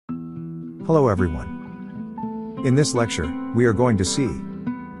Hello everyone. In this lecture, we are going to see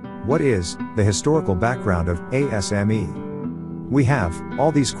what is the historical background of ASME. We have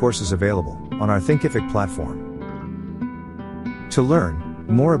all these courses available on our Thinkific platform. To learn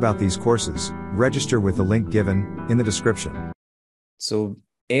more about these courses, register with the link given in the description. So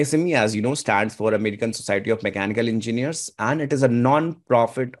ASME, as you know, stands for American Society of Mechanical Engineers, and it is a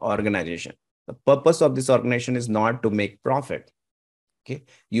non-profit organization. The purpose of this organization is not to make profit. Okay,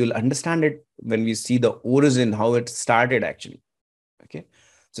 you'll understand it when we see the origin, how it started actually. Okay,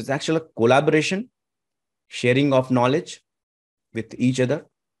 so it's actually a collaboration, sharing of knowledge with each other.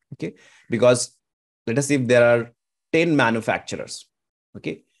 Okay, because let us see if there are 10 manufacturers.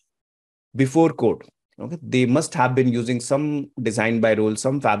 Okay, before code. Okay, they must have been using some design by rule,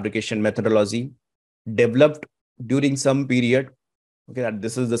 some fabrication methodology developed during some period. Okay, that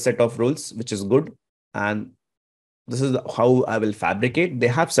this is the set of rules which is good, and this is how I will fabricate. They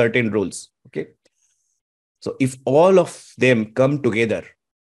have certain rules. Okay, so if all of them come together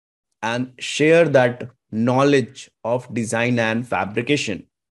and share that knowledge of design and fabrication,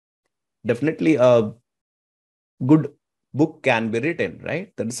 definitely a good book can be written,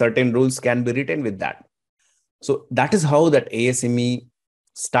 right? That certain rules can be written with that. So that is how that ASME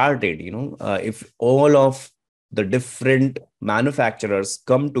started. If all of the different manufacturers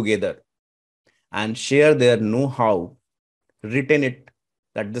come together and share their know-how, written it,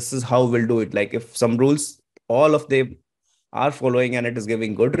 that this is how we'll do it. Like if some rules, all of them are following and it is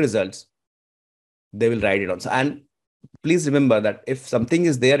giving good results, they will write it on. So, and please remember that if something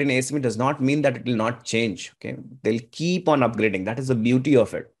is there in ASME, does not mean that it will not change. Okay, they'll keep on upgrading. That is the beauty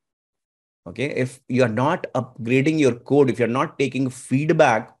of it. Okay, if you are not upgrading your code, if you're not taking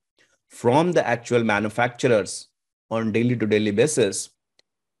feedback from the actual manufacturers on daily to daily basis,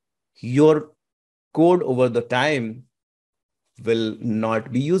 your code over the time will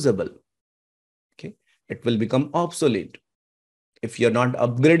not be usable. Okay, it will become obsolete if you're not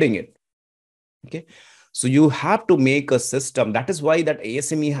upgrading it. Okay, so you have to make a system. That is why that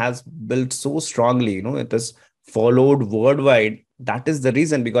ASME has built so strongly. It is followed worldwide. That is the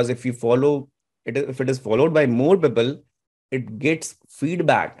reason, because if you follow it, if it is followed by more people, it gets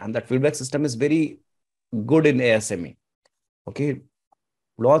feedback, and that feedback system is very good in ASME. Okay,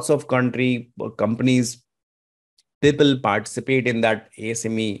 lots of companies, people participate in that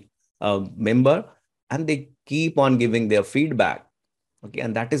ASME member, and they keep on giving their feedback. Okay,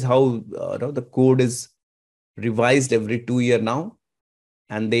 and that is how the code is revised every 2 years now,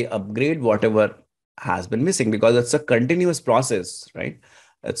 and they upgrade whatever has been missing, because it's a continuous process, right?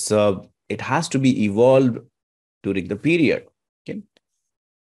 It has to be evolved during the period. Okay,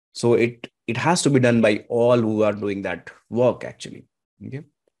 so it has to be done by all who are doing that work actually. Okay,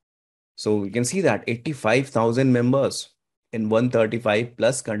 so you can see that 85,000 members in 135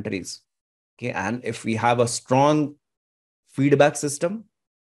 plus countries. Okay, and if we have a strong feedback system,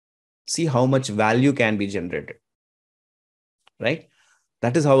 see how much value can be generated, right?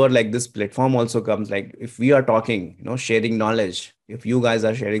 That is how like this platform also comes. Like if we are talking, sharing knowledge, if you guys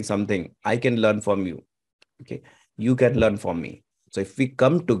are sharing something, I can learn from you. Okay, you can learn from me. So if we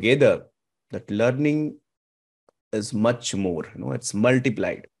come together, that learning is much more, it's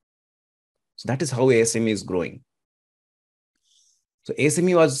multiplied. So that is how ASME is growing. So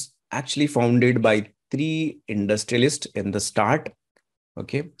ASME was actually founded by 3 industrialists in the start.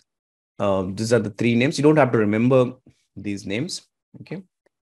 Okay, these are the 3 names. You don't have to remember these names. Okay,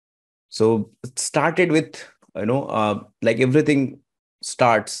 so it started with, like everything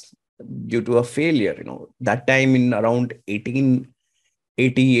starts due to a failure. That time in around 1880,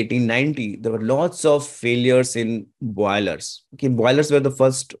 1890, there were lots of failures in boilers. Okay, boilers were the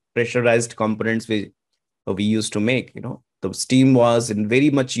first pressurized components we used to make. The steam was in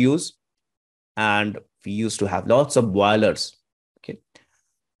very much use, and we used to have lots of boilers. Okay,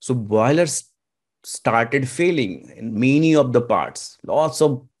 so boilers started failing in many of the parts, lots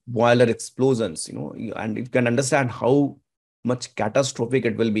of boiler explosions, and you can understand how much catastrophic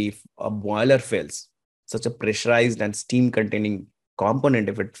it will be if a boiler fails. Such a pressurized and steam containing component,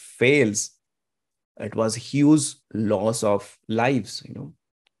 if it fails, it was huge loss of lives.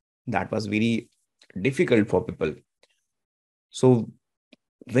 That was very difficult for people. So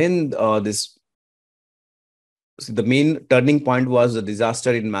when the main turning point was the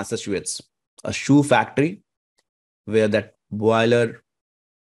disaster in Massachusetts, a shoe factory where that boiler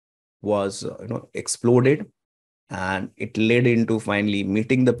was exploded, and it led into finally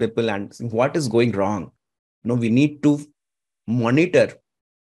meeting the people and saying, what is going wrong. We need to monitor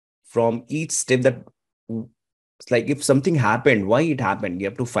from each step, that it's like if something happened, why it happened, you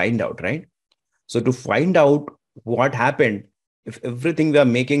have to find out, right? So to find out what happened, If everything we are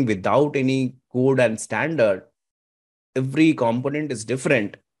making without any code and standard, every component is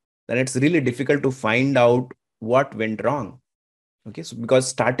different, then it's really difficult to find out what went wrong. Okay, so because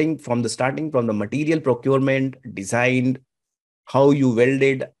starting from the material procurement, design, how you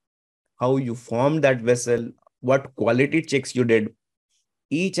welded, how you formed that vessel, what quality checks you did,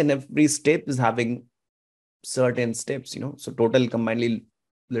 each and every step is having certain steps, so total combinedly,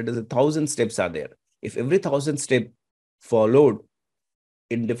 let us say 1,000 steps are there. If every 1,000 step followed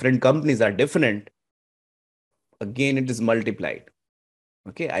in different companies are different, again it is multiplied.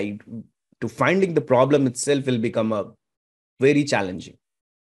 Okay, to finding the problem itself will become a very challenging.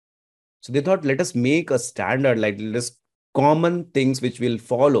 So they thought, let us make a standard, like let's common things which will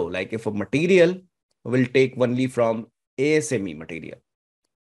follow. Like if a material will take only from ASME material,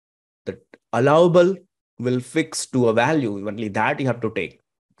 the allowable will fix to a value, only that you have to take.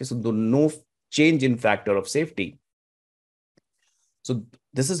 Okay, so no change in factor of safety. So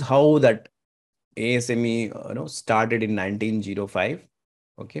this is how that ASME started in 1905.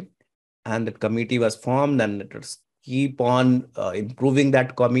 Okay, and that committee was formed, and it was keep on improving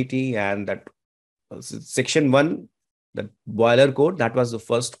that committee, and that section 1, the boiler code, that was the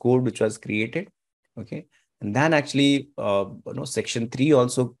first code which was created. Okay, and then actually section 3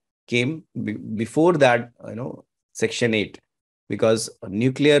 also came before that, section 8, because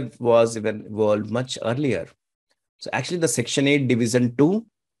nuclear was even evolved much earlier. So actually the section 8 division 2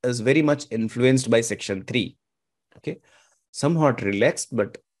 is very much influenced by section 3. Okay, somewhat relaxed,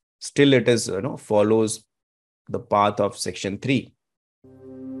 but still it is follows the path of section 3.